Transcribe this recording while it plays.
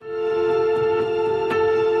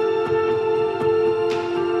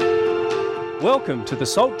Welcome to the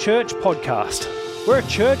Salt Church podcast. We're a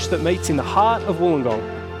church that meets in the heart of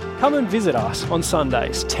Wollongong. Come and visit us on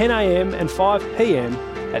Sundays, 10 a.m. and 5 p.m.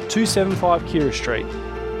 at 275 Kira Street.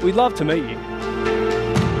 We'd love to meet you.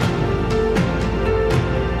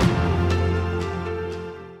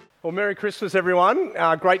 Well, Merry Christmas, everyone.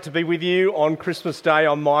 Great to be with you on Christmas Day.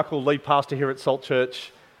 I'm Michael, lead pastor here at Salt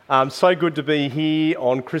Church. So good to be here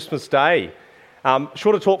on Christmas Day.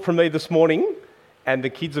 Short of talk from me this morning, and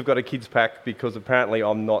the kids have got a kids pack because apparently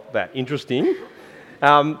I'm not that interesting.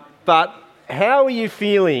 But how are you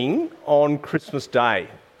feeling on Christmas Day?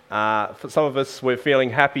 For some of us, we're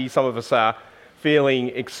feeling happy. Some of us are feeling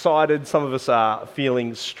excited. Some of us are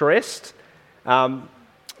feeling stressed.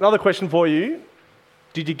 Another question for you.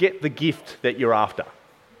 Did you get the gift that you're after?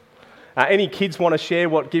 Any kids want to share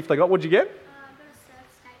what gift they got? What did you get?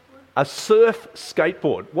 A surf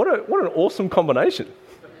skateboard. What an awesome combination.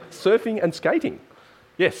 Surfing and skating.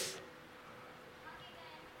 Yes.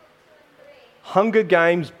 Hunger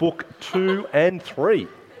Games book 2 and 3.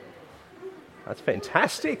 That's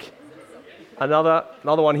fantastic. Another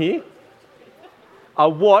one here. A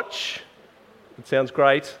watch. It sounds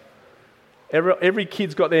great. Every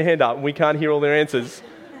kid's got their hand up and we can't hear all their answers.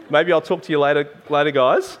 Maybe I'll talk to you later,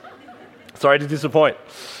 guys. Sorry to disappoint.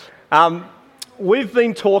 We've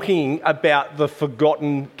been talking about the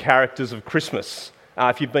forgotten characters of Christmas.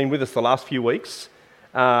 If you've been with us the last few weeks,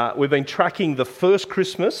 we've been tracking the first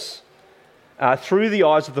Christmas through the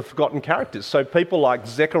eyes of the forgotten characters. So people like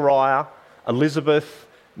Zechariah, Elizabeth,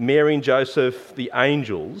 Mary and Joseph, the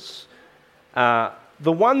angels, the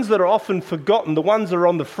ones that are often forgotten, the ones that are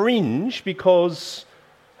on the fringe, because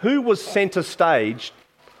who was centre stage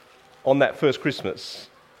on that first Christmas?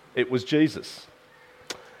 It was Jesus.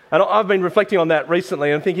 And I've been reflecting on that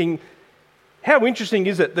recently and thinking, how interesting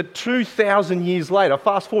is it that 2,000 years later,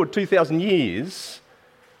 fast forward 2,000 years,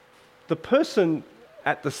 the person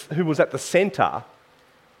who was at the centre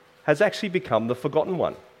has actually become the forgotten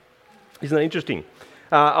one. Isn't that interesting?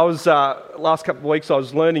 Last couple of weeks, I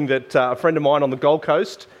was learning that a friend of mine on the Gold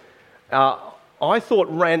Coast, I thought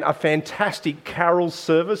ran a fantastic carol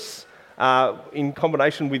service in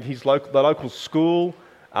combination with the local school.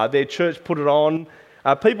 Their church put it on.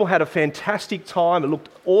 People had a fantastic time. It looked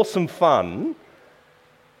awesome fun.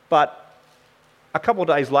 But a couple of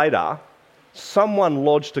days later, someone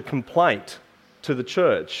lodged a complaint to the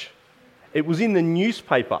church. It was in the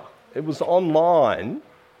newspaper. It was online.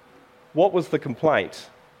 What was the complaint?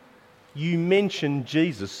 You mentioned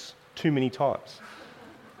Jesus too many times.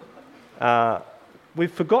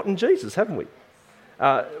 We've forgotten Jesus, haven't we?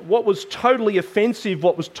 What was totally offensive,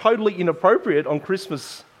 what was totally inappropriate on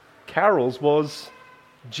Christmas carols was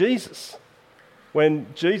Jesus, when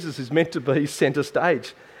Jesus is meant to be centre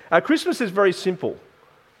stage. Christmas is very simple.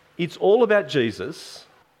 It's all about Jesus.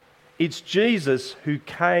 It's Jesus who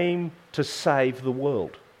came to save the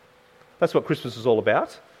world. That's what Christmas is all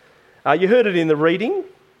about. You heard it in the reading.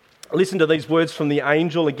 Listen to these words from the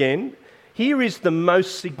angel again. Here is the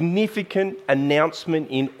most significant announcement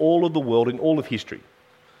in all of the world, in all of history.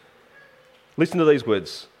 Listen to these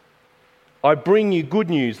words. I bring you good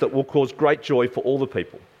news that will cause great joy for all the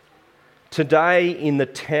people. Today in the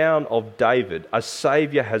town of David, a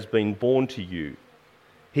Saviour has been born to you.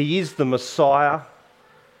 He is the Messiah.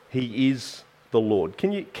 He is the Lord.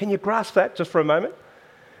 Can you grasp that just for a moment?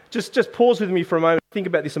 Just pause with me for a moment. Think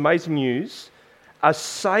about this amazing news. A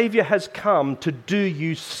Saviour has come to do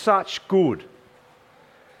you such good.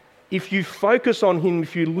 If you focus on Him,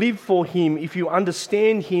 if you live for Him, if you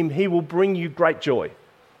understand Him, He will bring you great joy.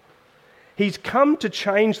 He's come to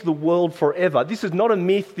change the world forever. This is not a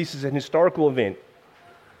myth, this is an historical event.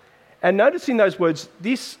 And notice in those words,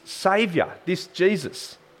 this Saviour, this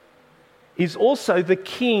Jesus, is also the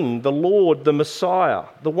King, the Lord, the Messiah,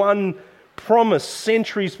 the one promised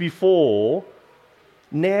centuries before,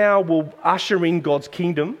 now will usher in God's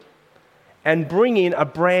kingdom and bring in a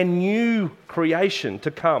brand new creation to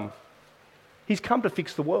come. He's come to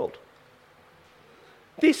fix the world.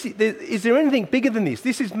 Is there anything bigger than this?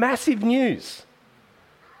 This is massive news.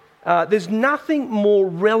 There's nothing more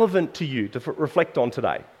relevant to you to reflect on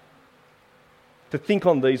today, to think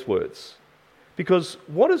on these words. Because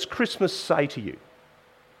what does Christmas say to you?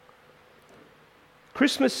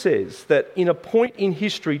 Christmas says that in a point in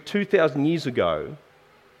history 2,000 years ago,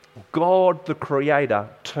 God the Creator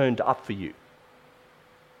turned up for you.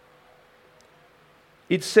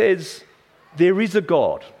 It says there is a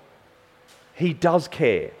God. He does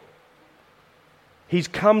care. He's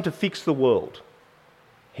come to fix the world.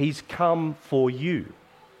 He's come for you.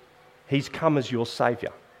 He's come as your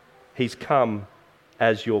Saviour. He's come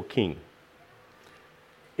as your King.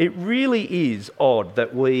 It really is odd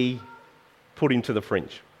that we put into the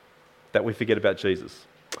fringe, that we forget about Jesus.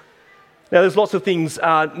 Now, there's lots of things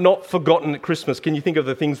not forgotten at Christmas. Can you think of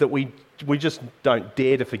the things that we just don't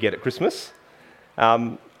dare to forget at Christmas?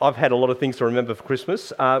 I've had a lot of things to remember for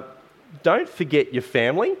Christmas. Don't forget your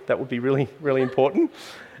family. That would be really, really important.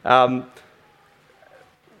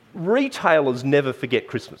 Retailers never forget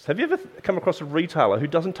Christmas. Have you ever come across a retailer who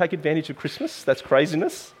doesn't take advantage of Christmas? That's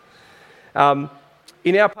craziness.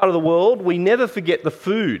 In our part of the world, we never forget the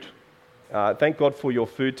food. Thank God for your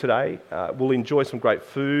food today. We'll enjoy some great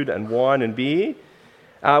food and wine and beer.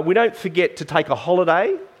 We don't forget to take a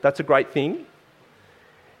holiday. That's a great thing.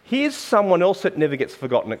 Here's someone else that never gets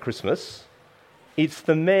forgotten at Christmas. It's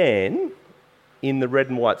the man in the red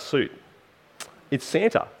and white suit. It's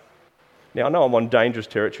Santa. Now, I know I'm on dangerous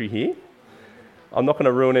territory here. I'm not going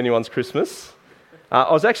to ruin anyone's Christmas.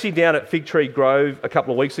 I was actually down at Fig Tree Grove a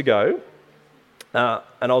couple of weeks ago, and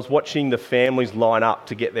I was watching the families line up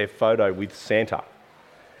to get their photo with Santa.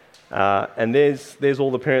 And there's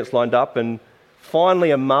all the parents lined up, and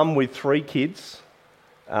finally a mum with 3 kids.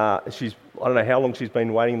 I don't know how long she's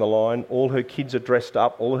been waiting in the line. All her kids are dressed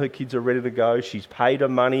up. All her kids are ready to go. She's paid her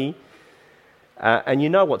money. And you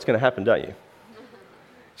know what's going to happen, don't you?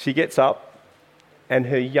 She gets up, and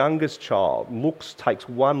her youngest child takes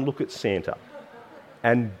one look at Santa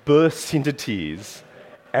and bursts into tears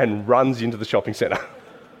and runs into the shopping centre.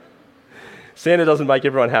 Santa doesn't make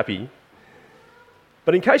everyone happy.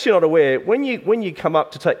 But in case you're not aware, when you come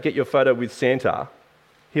up to get your photo with Santa,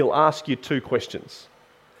 he'll ask you 2 questions.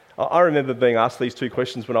 I remember being asked these 2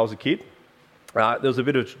 questions when I was a kid. There was a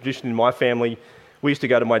bit of tradition in my family. We used to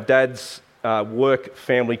go to my dad's work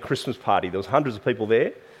family Christmas party. There was hundreds of people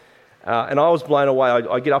there. And I was blown away.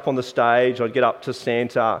 I'd get up on the stage, I'd get up to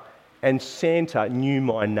Santa, and Santa knew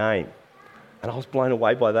my name. And I was blown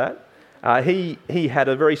away by that. He had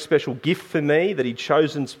a very special gift for me that he'd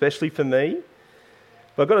chosen specially for me.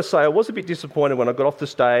 But I've got to say, I was a bit disappointed when I got off the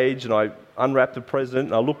stage and I unwrapped the present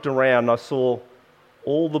and I looked around and I saw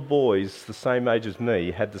all the boys the same age as me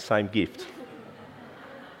had the same gift.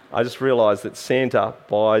 I just realised that Santa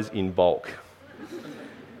buys in bulk.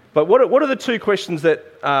 But what are the 2 questions that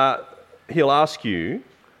he'll ask you?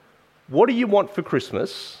 What do you want for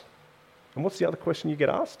Christmas? And what's the other question you get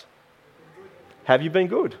asked? Have you been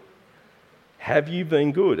good? Have you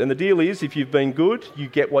been good? And the deal is, if you've been good, you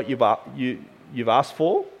get what you've asked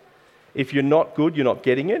for. If you're not good, you're not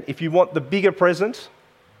getting it. If you want the bigger present,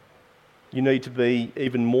 you need to be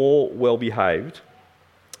even more well-behaved.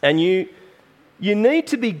 And you need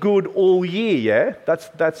to be good all year, yeah? That's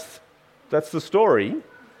the story.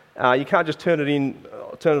 You can't just turn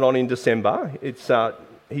it on in December.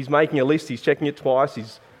 He's making a list, he's checking it twice,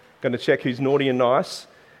 he's going to check who's naughty and nice.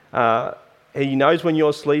 He knows when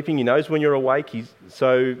you're sleeping, he knows when you're awake,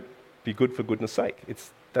 so be good for goodness sake.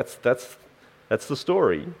 That's the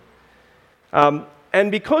story.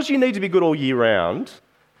 And because you need to be good all year round,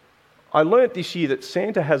 I learnt this year that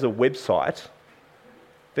Santa has a website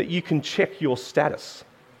that you can check your status.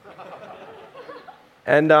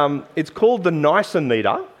 And it's called the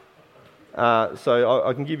Nicer-Meter. So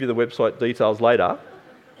I can give you the website details later.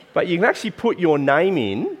 But you can actually put your name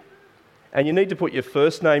in, and you need to put your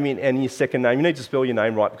first name in and your second name. You need to spell your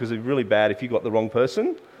name right because it's really bad if you got the wrong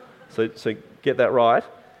person. So get that right.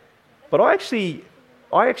 But I actually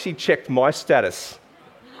checked my status.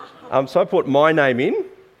 So I put my name in.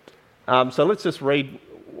 So let's just read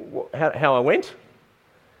how I went.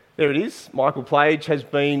 There it is. Michael Plage has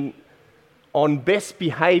been on best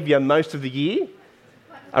behaviour most of the year.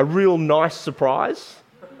 A real nice surprise.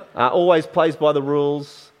 Always plays by the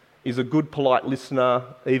rules. Is a good, polite listener,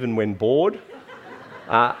 even when bored.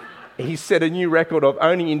 He set a new record of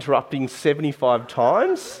only interrupting 75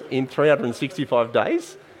 times in 365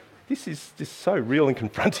 days. This is just so real and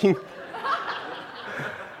confronting.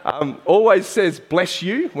 Always says bless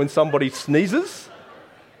you when somebody sneezes.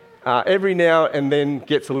 Every now and then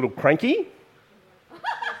gets a little cranky.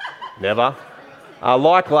 Never.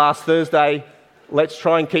 Like last Thursday, let's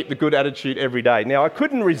try and keep the good attitude every day. Now, I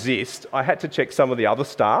couldn't resist. I had to check some of the other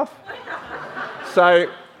staff.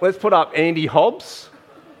 So let's put up Andy Hobbs.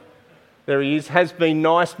 There he is. Has been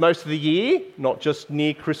nice most of the year, not just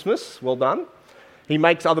near Christmas. Well done. He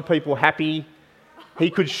makes other people happy. He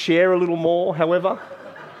could share a little more, however.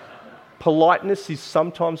 Politeness is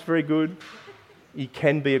sometimes very good. He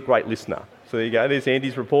can be a great listener. So there you go. There's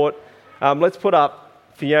Andy's report. Let's put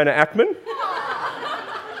up Fiona Ackman.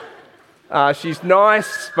 She's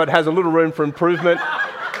nice, but has a little room for improvement.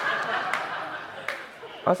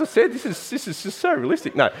 As I said, this is just so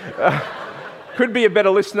realistic. No, could be a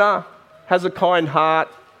better listener, has a kind heart,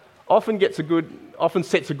 often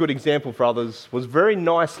sets a good example for others, was very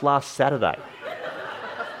nice last Saturday.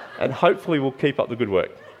 And hopefully we'll keep up the good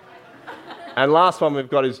work. And last one we've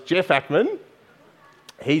got is Jeff Ackman.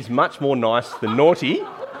 He's much more nice than naughty.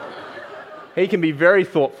 He can be very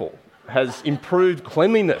thoughtful, has improved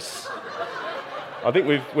cleanliness. I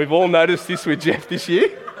think we've all noticed this with Jeff this year.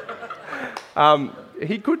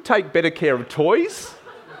 He could take better care of toys.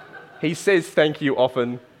 He says thank you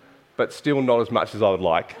often, but still not as much as I would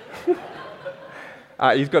like.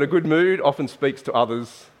 He's got a good mood, often speaks to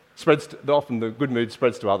others, often the good mood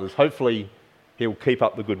spreads to others. Hopefully he'll keep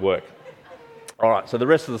up the good work. All right, so the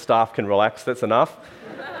rest of the staff can relax, that's enough.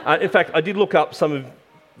 In fact, I did look up some of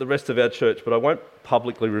the rest of our church, but I won't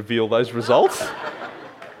publicly reveal those results.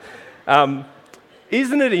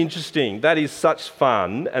 Isn't it interesting? That is such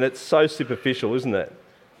fun, and it's so superficial, isn't it?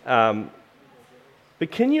 But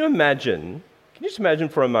can you just imagine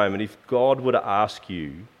for a moment if God were to ask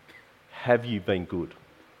you, have you been good?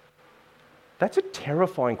 That's a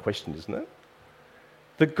terrifying question, isn't it?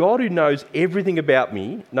 The God who knows everything about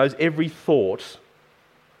me, knows every thought,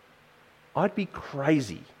 I'd be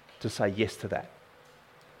crazy to say yes to that.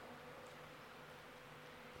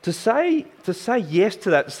 To say yes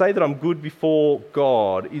to that, to say that I'm good before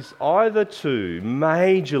God, is either to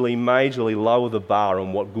majorly lower the bar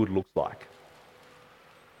on what good looks like,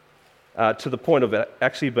 to the point of it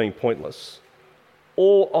actually being pointless,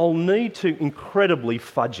 or I'll need to incredibly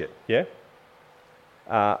fudge it, yeah?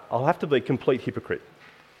 I'll have to be a complete hypocrite.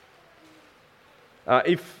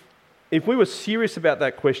 If we were serious about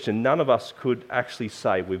that question, none of us could actually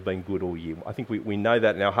say we've been good all year. I think we know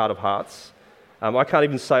that in our heart of hearts. I can't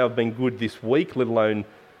even say I've been good this week, let alone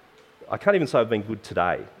I can't even say I've been good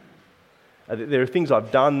today. There are things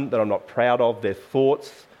I've done that I'm not proud of. There are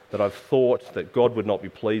thoughts that I've thought that God would not be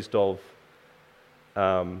pleased of.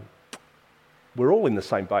 We're all in the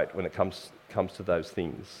same boat when it comes to those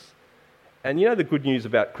things. And you know the good news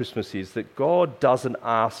about Christmas is that God doesn't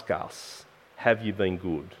ask us, have you been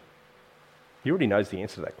good? He already knows the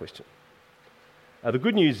answer to that question. The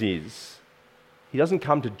good news is he doesn't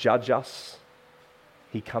come to judge us.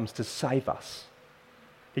 He comes to save us.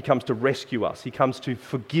 He comes to rescue us. He comes to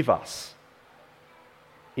forgive us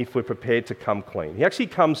if we're prepared to come clean. He actually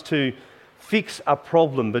comes to fix a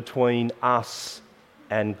problem between us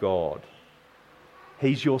and God.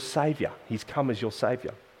 He's your saviour. He's come as your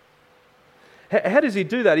saviour. How does he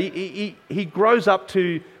do that? He grows up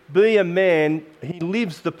to be a man. He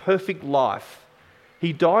lives the perfect life.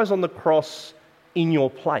 He dies on the cross in your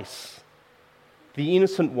place. The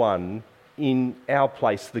innocent one in our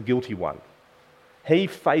place, the guilty one. He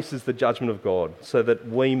faces the judgment of God so that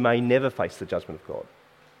we may never face the judgment of God,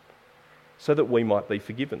 so that we might be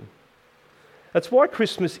forgiven. That's why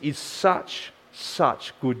Christmas is such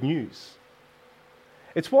good news.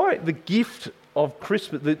 It's why the gift of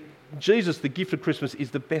Christmas, Jesus, the gift of Christmas,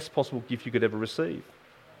 is the best possible gift you could ever receive.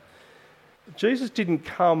 Jesus didn't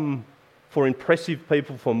come for impressive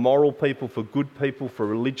people, for moral people, for good people, for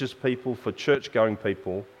religious people, for church-going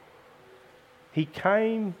people. He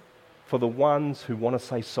came for the ones who want to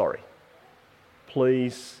say sorry.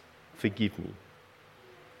 Please forgive me.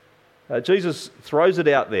 Jesus throws it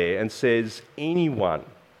out there and says anyone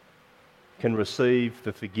can receive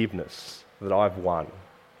the forgiveness that I've won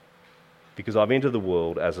because I've entered the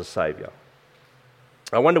world as a saviour.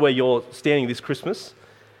 I wonder where you're standing this Christmas.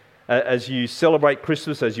 As you celebrate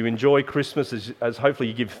Christmas, as you enjoy Christmas, as hopefully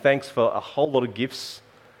you give thanks for a whole lot of gifts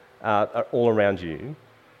all around you,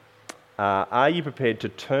 are you prepared to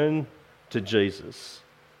turn to Jesus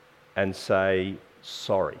and say,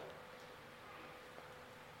 sorry?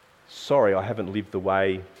 Sorry, I haven't lived the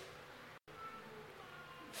way.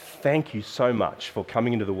 Thank you so much for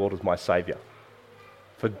coming into the world as my saviour,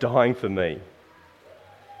 for dying for me.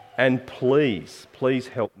 And please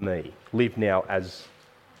help me live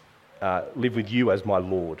with you as my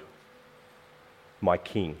Lord, my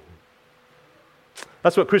King.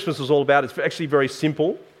 That's what Christmas is all about. It's actually very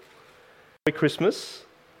simple. Christmas.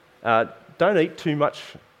 Don't eat too much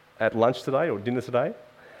at lunch today or dinner today.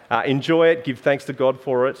 Enjoy it. Give thanks to God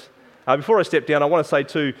for it. Before I step down, I want to say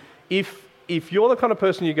too, if you're the kind of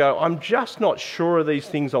person you go, I'm just not sure of these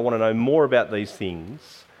things, I want to know more about these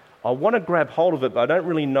things, I want to grab hold of it, but I don't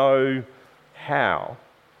really know how,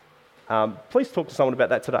 please talk to someone about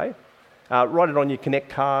that today. Write it on your Connect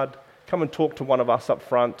card. Come and talk to one of us up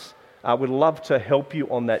front. We'd love to help you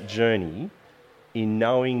on that journey in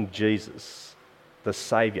knowing Jesus, the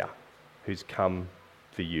Saviour who's come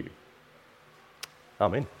for you.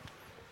 Amen.